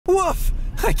Woof!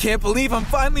 I can't believe I'm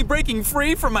finally breaking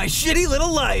free from my shitty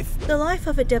little life. The life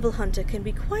of a devil hunter can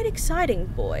be quite exciting,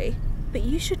 boy. But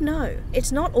you should know,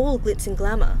 it's not all glitz and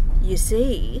glamour. You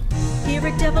see, here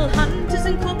at Devil Hunters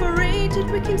Incorporated,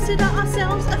 we consider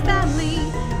ourselves a family.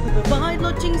 We provide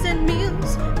lodgings and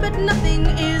meals, but nothing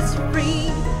is free.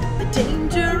 The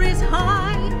danger is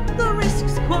high, the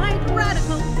risk's quite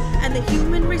radical, and the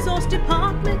human resource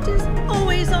department is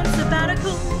always on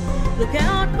sabbatical. Look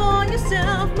out for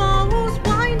yourself, morals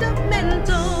wind up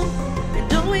mental.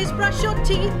 And always brush your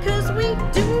teeth, cause we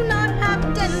do not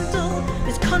have dental.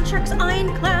 This contract's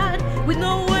ironclad, with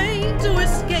no way to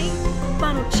escape.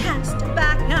 Final chance to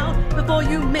back out before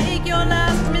you make your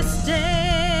last mistake.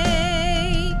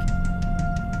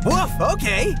 Woof,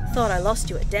 okay. Thought I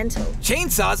lost you at dental.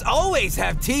 Chainsaws always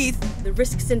have teeth. The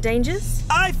risks and dangers?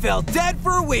 I felt dead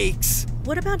for weeks.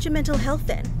 What about your mental health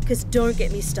then? Cause don't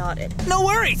get me started. No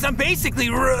worries, I'm basically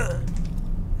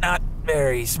not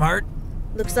very smart.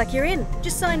 Looks like you're in.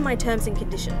 Just sign my terms and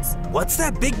conditions. What's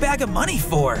that big bag of money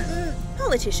for?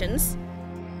 Politicians.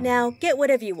 Now, get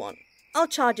whatever you want. I'll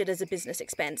charge it as a business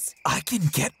expense. I can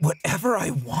get whatever I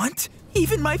want?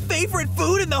 Even my favorite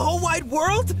food in the whole wide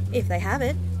world? If they have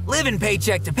it. Living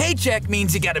paycheck to paycheck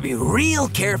means you gotta be real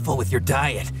careful with your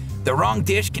diet. The wrong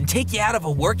dish can take you out of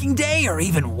a working day, or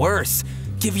even worse,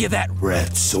 give you that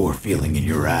red sore feeling in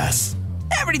your ass.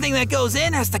 Everything that goes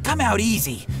in has to come out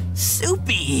easy.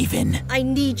 Soupy, even. I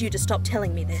need you to stop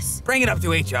telling me this. Bring it up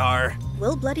to HR.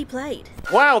 Well bloody played.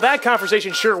 Wow, that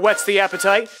conversation sure whets the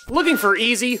appetite. Looking for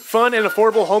easy, fun, and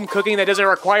affordable home cooking that doesn't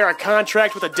require a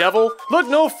contract with the devil? Look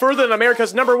no further than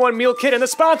America's #1 meal kit and the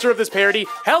sponsor of this parody,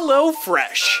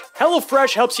 HelloFresh.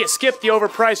 HelloFresh helps you skip the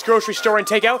overpriced grocery store and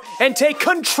takeout and take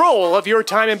control of your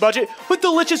time and budget with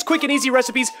delicious, quick, and easy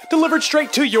recipes delivered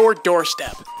straight to your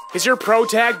doorstep. Is your Pro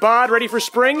Tag bod ready for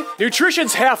spring?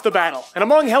 Nutrition's half the battle, and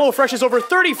among HelloFresh's over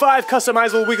 35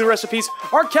 customizable weekly recipes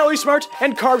are Calorie Smart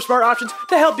and Carb Smart options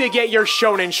to help you get your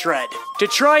shonen shred. To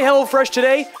try HelloFresh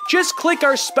today, just click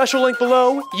our special link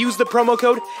below, use the promo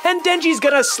code, and Denji's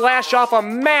gonna slash off a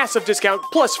massive discount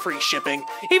plus free shipping.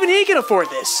 Even he can afford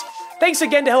this. Thanks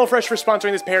again to HelloFresh for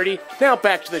sponsoring this parody. Now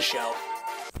back to the show.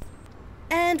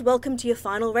 And welcome to your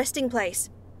final resting place.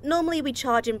 Normally we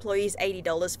charge employees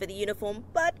 $80 for the uniform,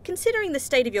 but considering the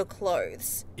state of your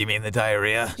clothes... You mean the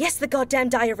diarrhea? Yes, the goddamn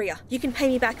diarrhea. You can pay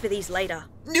me back for these later.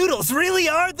 Noodles really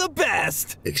are the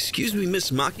best! Excuse me, Miss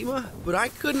Makima, but I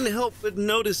couldn't help but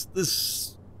notice the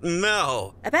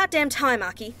smell. About damn time,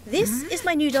 Aki. This is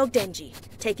my new dog Denji.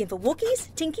 Take him for walkies,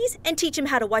 tinkies, and teach him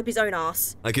how to wipe his own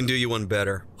ass. I can do you one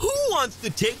better. Who wants to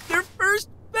take their first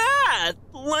bath?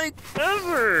 Like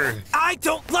ever? I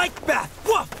don't like bath!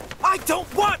 Woof! I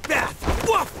don't want bath!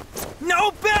 Woof!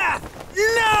 No bath!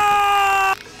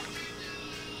 No!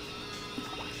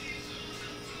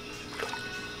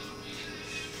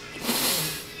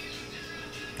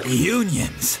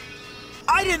 Unions.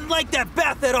 I didn't like that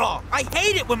bath at all. I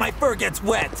hate it when my fur gets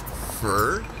wet.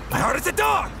 Fur? My heart is a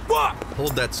dog. Woof!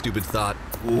 Hold that stupid thought.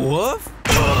 Woof?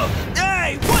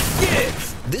 Hey, what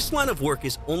gives? This line of work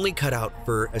is only cut out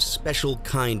for a special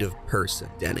kind of person,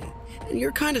 Denny. And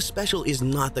your kind of special is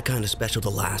not the kind of special to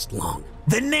last long.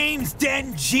 The name's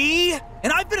Denji,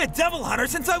 and I've been a devil hunter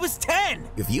since I was 10.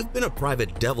 If you've been a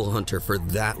private devil hunter for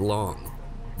that long,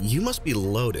 you must be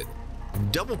loaded.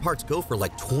 Double parts go for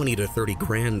like 20 to 30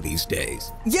 grand these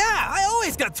days. Yeah, I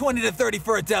always got 20 to 30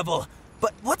 for a devil.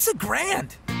 But what's a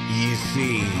grand? You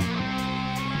see.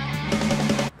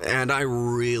 And I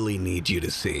really need you to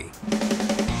see.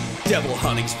 Devil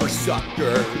hunting's for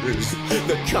suckers,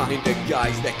 the kind of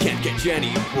guys that can't catch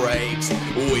any breaks,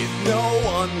 with no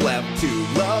one left to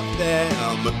love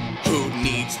them, who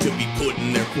needs to be put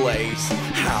in their place.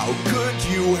 How could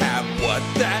you have what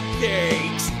that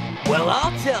takes? Well,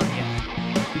 I'll tell you.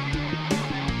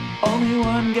 Only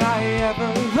one guy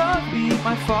ever loved me,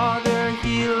 my father,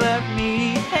 he left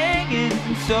me hanging.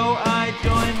 And so I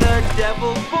joined the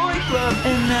Devil Boy Club,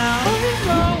 and now there's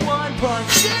no one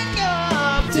punching up.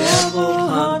 Devil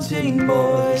hunting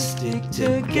boys stick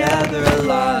together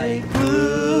like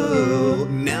glue.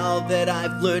 Now that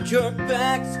I've learned your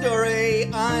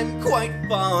backstory, I'm quite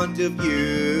fond of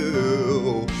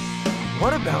you.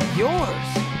 What about yours?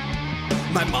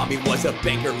 My mommy was a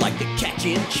banker, like to cash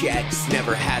in checks.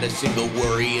 Never had a single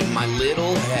worry in my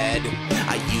little head.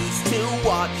 I used to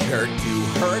watch her do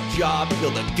her job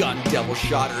till the gun devil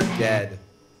shot her dead.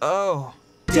 Oh.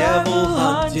 Devil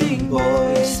hunting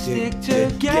boys stick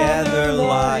together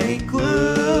like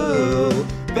glue.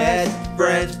 Best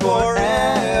friends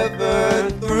forever,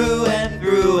 through and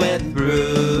through and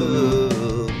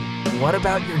through. What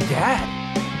about your dad?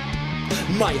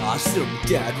 My awesome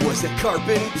dad was a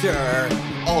carpenter,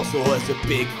 also was a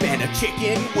big fan of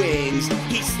chicken wings.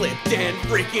 He slipped and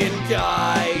freaking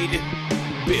died,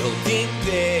 building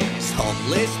this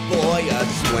homeless boy a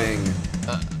swing.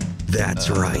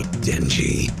 That's right,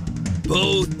 Denji.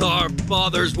 Both our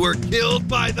fathers were killed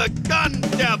by the gun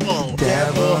devil!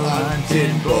 Devil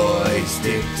hunting boys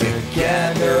stick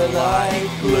together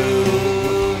like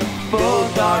glue.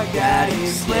 Both our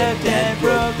daddies slipped and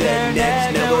broke their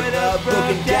necks. Now we're the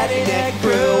broken daddy neck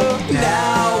crew.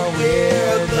 Now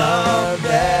we're the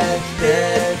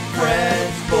bestest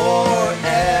friends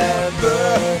forever.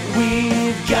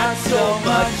 We've got so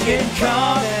much in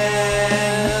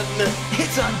common.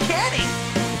 It's uncanny.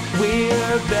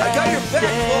 We're best I got your back,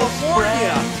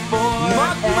 California.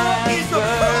 Makima is the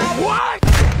best. What?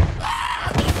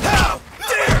 How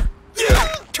dare you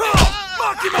call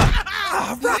Makima?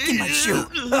 Rocking my shoe.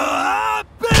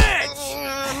 Bitch!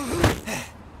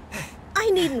 I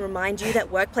needn't remind you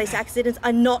that workplace accidents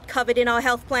are not covered in our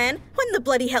health plan. When the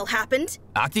bloody hell happened?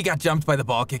 Octi got jumped by the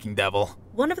ball-kicking devil.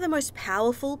 One of the most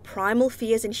powerful, primal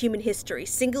fears in human history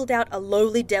singled out a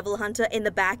lowly devil hunter in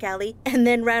the back alley and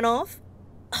then ran off?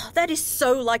 Oh, that is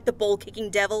so like the ball-kicking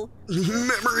devil.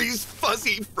 Memory's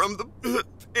fuzzy from the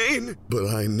pain. But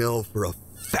I know for a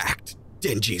fact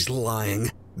Denji's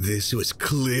lying. This was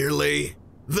clearly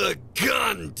the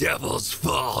gun devil's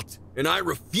fault. And I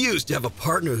refuse to have a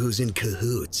partner who's in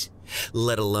cahoots,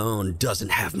 let alone doesn't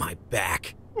have my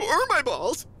back. Or my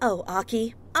balls. Oh,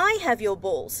 Aki, I have your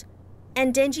balls.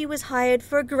 And Denji was hired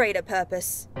for a greater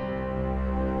purpose.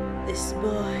 This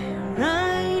boy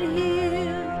right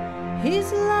here,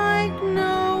 he's like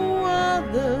no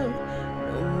other.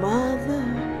 No mother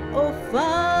or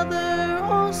father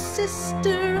or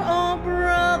sister or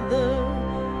brother.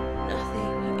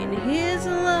 Nothing in his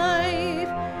life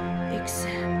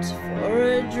except for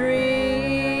a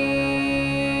dream.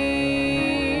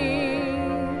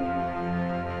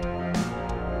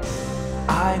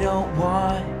 I don't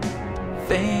want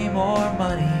fame or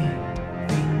money.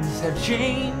 Things have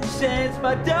changed since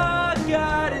my dog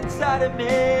got inside of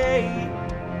me.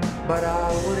 But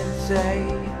I wouldn't say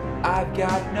I've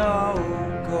got no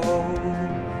goal.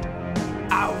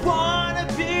 I wanna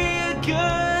be a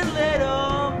good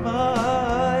little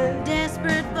mud.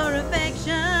 Desperate for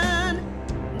affection,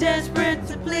 desperate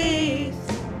to please.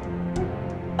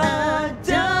 A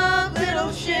dumb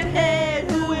little shithead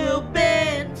who will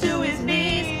bend to his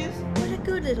knees. But a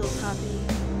good little puppy.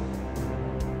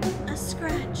 A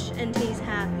scratch and he's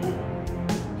happy.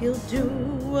 He'll do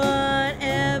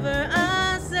whatever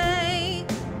I say.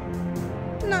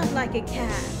 Not like a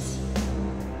cat.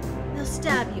 They'll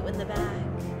stab you in the back.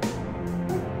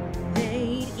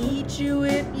 They'd eat you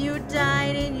if you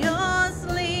died in your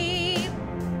sleep.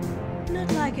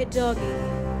 Not like a doggy.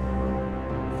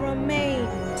 From Maine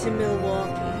to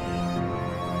Milwaukee.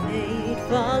 They'd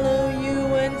follow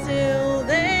you until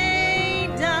they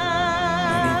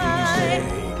died.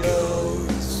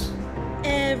 Goes.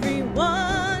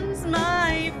 Everyone's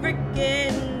my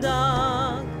frickin'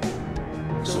 dog.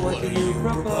 So what do you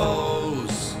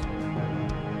propose?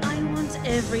 I want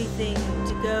everything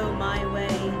to go my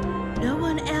way. No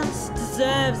one else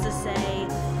deserves a say.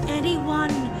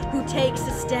 Anyone who takes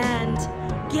a stand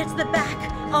gets the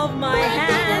back of my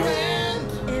hand.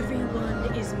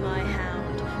 Everyone is my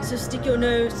hound, so stick your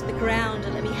nose to the ground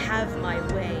and let me have my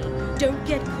way. Don't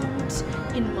get caught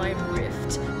in my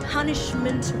rift.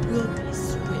 Punishment will be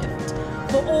swift.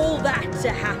 For all that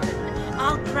to happen,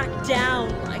 I'll crack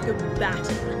down like a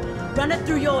baton. Run it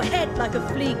through your head like a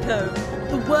flea comb.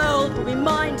 The world will be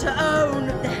mine to own.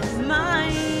 That's my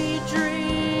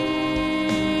dream.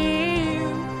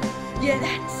 Yeah,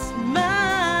 that's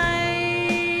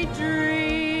my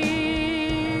dream.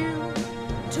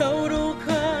 Total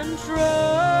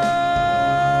control.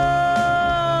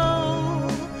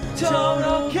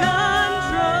 Total control.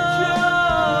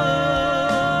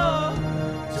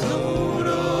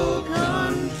 Total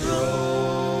control.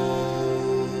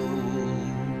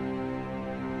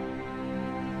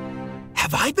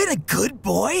 Have I been a good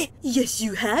boy? Yes,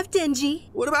 you have, Denji.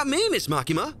 What about me, Miss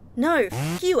Makima? No,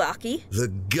 you, Aki. The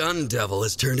gun devil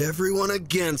has turned everyone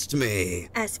against me.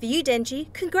 As for you,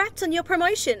 Denji, congrats on your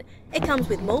promotion. It comes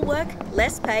with more work,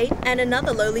 less pay, and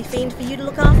another lowly fiend for you to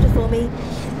look after for me.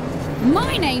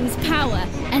 My name's Power,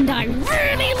 and I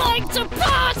really like to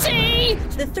party!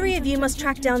 The three of you must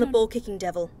track down the ball-kicking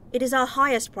devil. It is our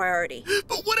highest priority.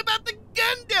 But what about the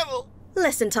gun devil?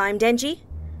 Lesson time, Denji.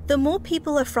 The more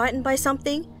people are frightened by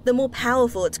something, the more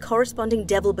powerful its corresponding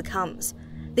devil becomes.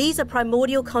 These are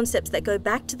primordial concepts that go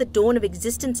back to the dawn of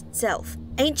existence itself.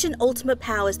 Ancient ultimate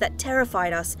powers that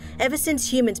terrified us ever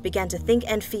since humans began to think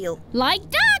and feel. Like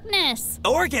darkness!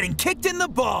 Or getting kicked in the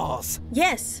balls.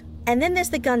 Yes. And then there's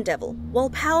the Gun Devil.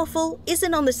 While powerful,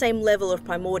 isn't on the same level of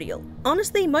primordial.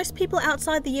 Honestly, most people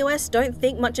outside the US don't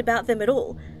think much about them at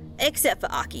all. Except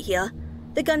for Aki here.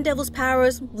 The Gun Devil's power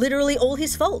is literally all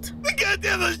his fault. The Gun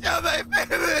Devil's not my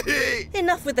family!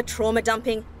 Enough with the trauma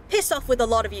dumping. Piss off with a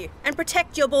lot of you, and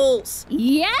protect your balls.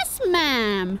 Yes,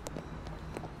 ma'am.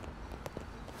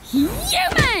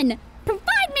 Human!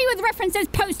 Provide me with references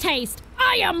post-haste.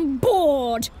 I am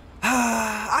bored.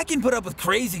 I can put up with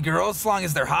crazy girls as long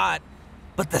as they're hot.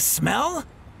 But the smell?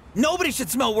 Nobody should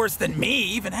smell worse than me,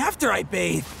 even after I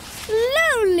bathe.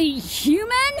 Lowly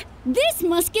human! This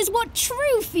musk is what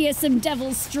true fearsome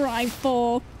devils strive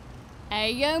for.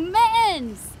 Ayo,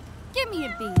 mens! Give me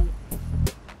a beat.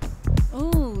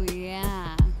 Oh,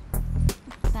 yeah.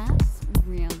 That's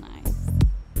real nice.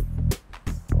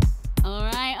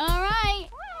 Alright.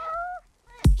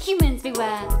 Humans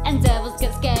beware, and devils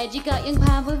get scared. You got young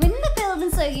power in the building,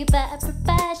 so you better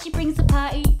prepare. She brings the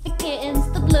party, the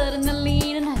kittens, the blood and the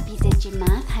lean. And hope you did your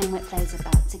math, homework flow's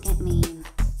about to get mean.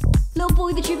 Little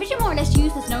boy, the true vision more or less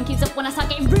useless. No one keeps up when I start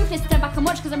getting ruthless. Stand back and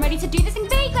watch, cause I'm ready to do this thing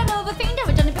big. I know of a fiend,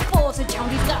 I've done it before. So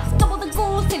challenge these guts, double the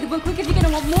goals. Take the book quick if you're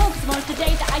gonna want more. Cause I'm honest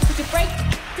today that I took a break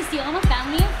to see all my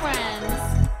family and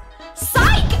friends.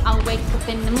 Psych! I'll wake up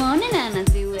in the morning and I'll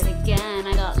do it again.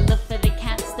 I got love for the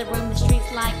cats that roam the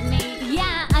streets like me.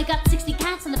 Yeah, I got 60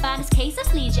 cats on the baddest case of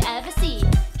fleas you ever see.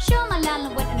 Sure, my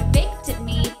landlord went and evicted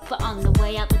me, but on the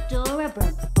way out the door I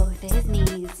broke both of his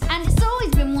knees. And it's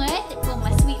always been worth it for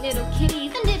my sweet little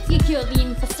kitties. And if you cure the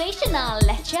infestation, I'll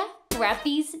let ya grab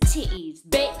these titties,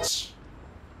 bitch.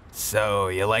 So,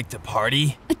 you like to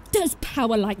party? Does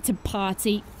power like to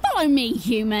party? Follow me,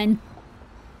 human.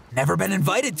 Never been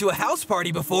invited to a house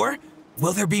party before.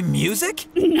 Will there be music?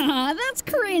 Nah, that's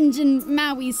cringe, and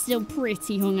Mewwy's still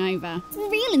pretty hungover.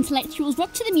 Real intellectuals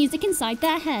rock to the music inside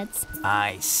their heads.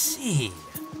 I see.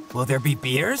 Will there be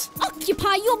beers?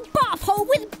 Occupy your bathhole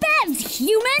with bevs,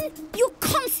 human! Your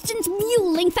constant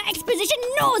mewling for exposition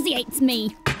nauseates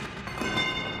me.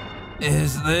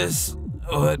 Is this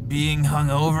what being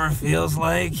hungover feels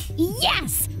like?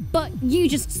 Yes, but you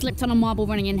just slipped on a marble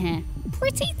running in here.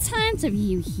 Pretty turned of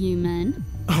you, human.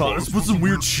 Oh, let's put some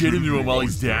weird shit into him while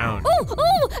he's down. Ooh,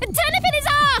 turnip in his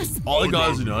ass! All I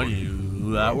got is an onion.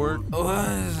 Will that work?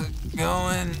 What's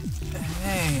going?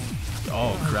 Hey.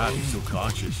 Oh crap, he's still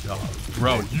conscious. Oh,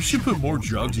 bro, you should put more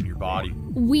drugs in your body.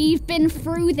 We've been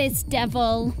through this,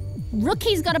 devil.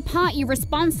 Rookie's gotta party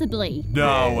responsibly.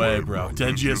 No way, bro.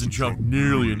 Denji hasn't jumped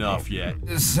nearly enough yet.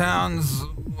 Sounds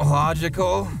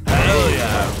logical. Hell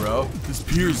yeah, bro. This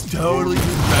peer's totally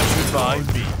been pressured by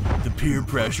me, the peer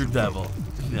pressure devil.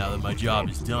 Now that my job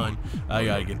is done, I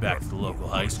gotta get back to the local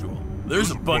high school.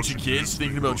 There's a bunch of kids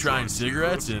thinking about trying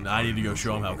cigarettes, and I need to go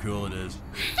show them how cool it is.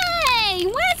 Hey,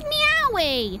 where's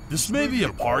Meowy? This may be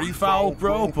a party foul,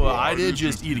 bro, but I did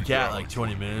just eat a cat like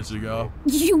 20 minutes ago.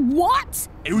 You what?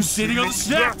 It was sitting on the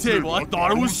snack table. I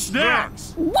thought it was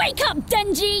snacks. Wake up,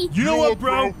 Denji! You know what,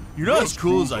 bro? You're not as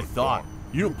cool as I thought.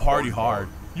 You don't party hard.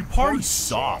 You party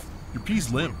soft. Your pee's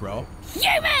limp, bro.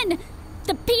 Human!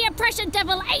 The peer pressure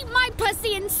devil ate my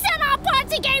pussy and said our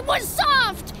party game was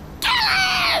soft! Kill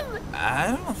him!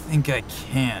 I don't think I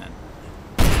can.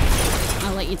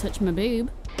 I'll let you touch my boob.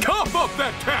 Cough up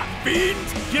that cat, fiend!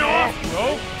 Get off,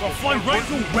 bro! I'll fly right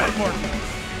to a wet market.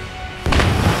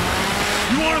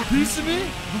 You want a piece of me?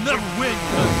 You'll never win,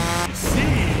 you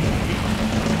see?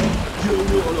 You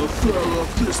wanna fill up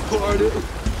this party?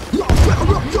 I'll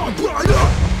fill up your body!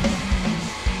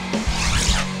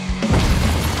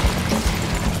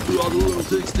 All the little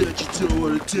things that you don't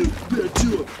wanna do, better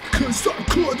do it, cause I'm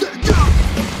cooler than you!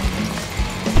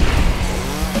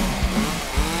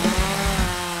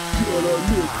 Gonna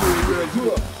live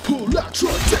forever, pull out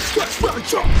your text, that's my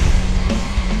job!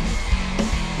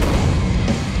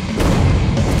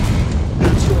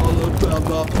 It's all about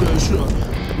my pleasure,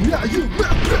 now you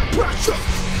better put pressure!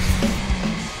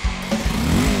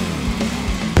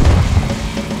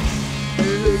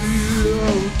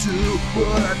 Do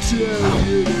what I tell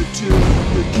you to do.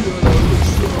 You're gonna look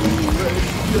so late.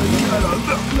 You're gonna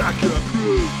look like a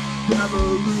prude. Have a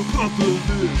little puff of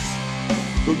this,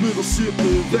 a little sip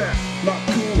of that. My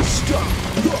cool stuff.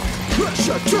 The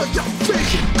pressure to your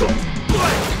face and go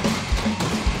blank.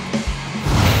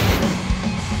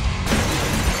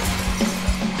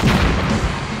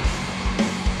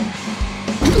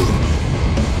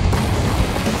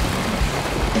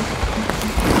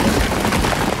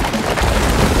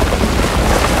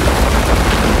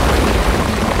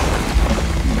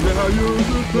 You're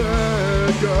the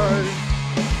bad guy.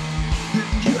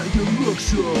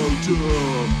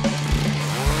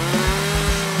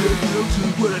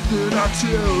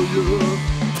 tell you.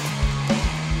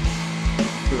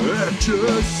 I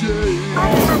just say.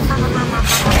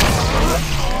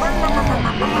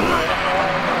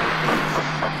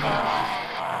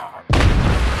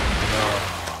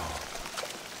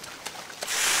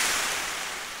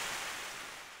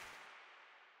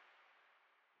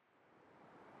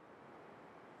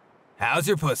 How's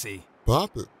your pussy?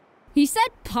 Poppin'. He said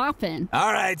poppin'.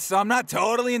 Alright, so I'm not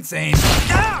totally insane.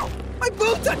 Ow! My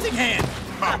boob touching hand!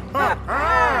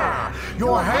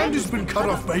 Your hand has been cut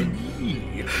off by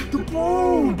me, the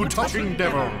boob-touching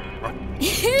devil. Who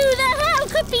the hell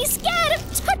could be scared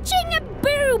of touching a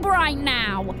boob right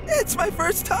now? It's my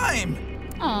first time!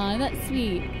 Aw, that's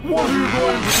sweet. What are you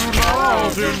going to do now,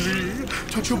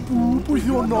 Denji? Touch a boob with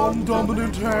your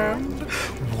non-dominant hand?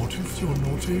 What if you're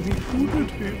not aiming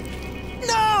good at it?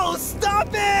 No! Stop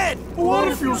it! What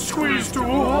if you squeeze too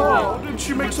hard and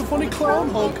she makes a funny clown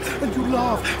hug and you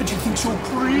laugh and she thinks you're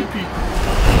creepy?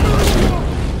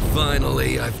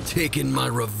 Finally, I've taken my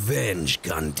revenge,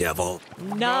 gun devil.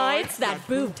 Nah, it's that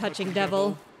boob-touching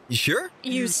devil. You sure?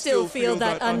 You still feel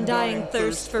that undying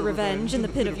thirst for revenge in the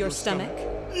pit of your stomach?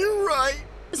 You're right.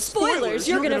 Spoilers,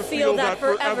 you're gonna feel that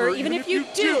forever, even if you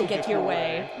do get your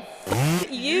way.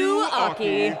 You,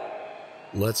 Aki.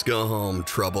 Let's go home,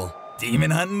 Trouble.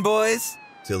 Demon hunting, boys?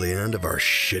 Till the end of our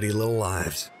shitty little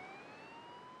lives.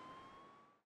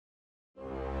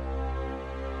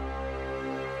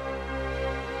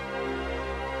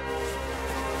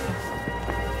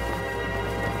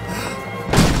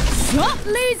 Stop,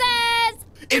 losers!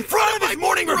 In front of his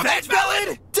morning revenge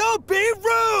ballad? Don't be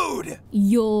rude!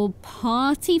 Your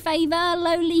party favor,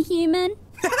 lowly human?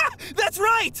 That's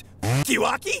right!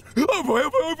 Kiwaki? Oh boy, oh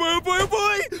boy, oh boy, oh boy, oh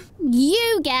boy!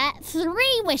 You get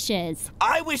 3 wishes.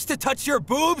 I wish to touch your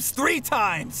boobs 3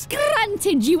 times!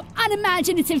 Granted, you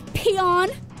unimaginative peon.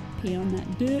 Pee on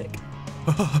that dick.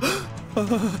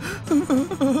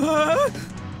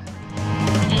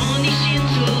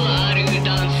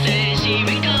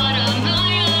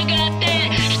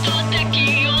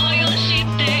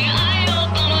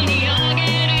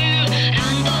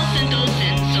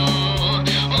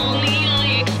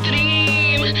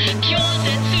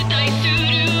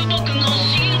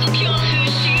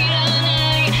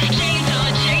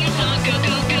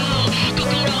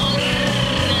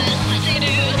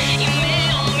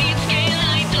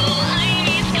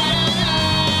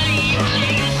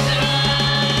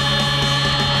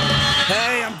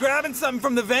 Something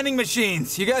from the vending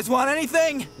machines. You guys want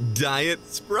anything? Diet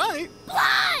Sprite.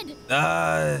 Blood!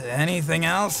 Anything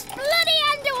else? Bloody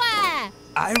underwear!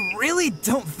 I really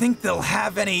don't think they'll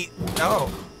have any.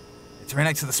 Oh, it's right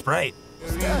next to the Sprite.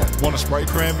 Want a Sprite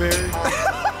cranberry?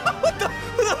 What the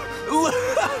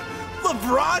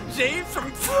LeBron James from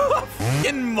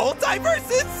in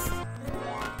multiverses?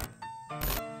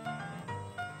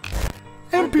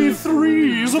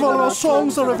 MP3s of all our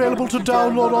songs are available to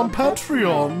download on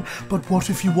Patreon. But what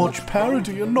if you watch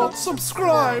parody and not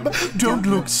subscribe? Don't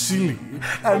look silly.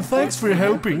 And thanks for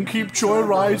helping keep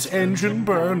JoyRide's engine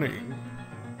burning.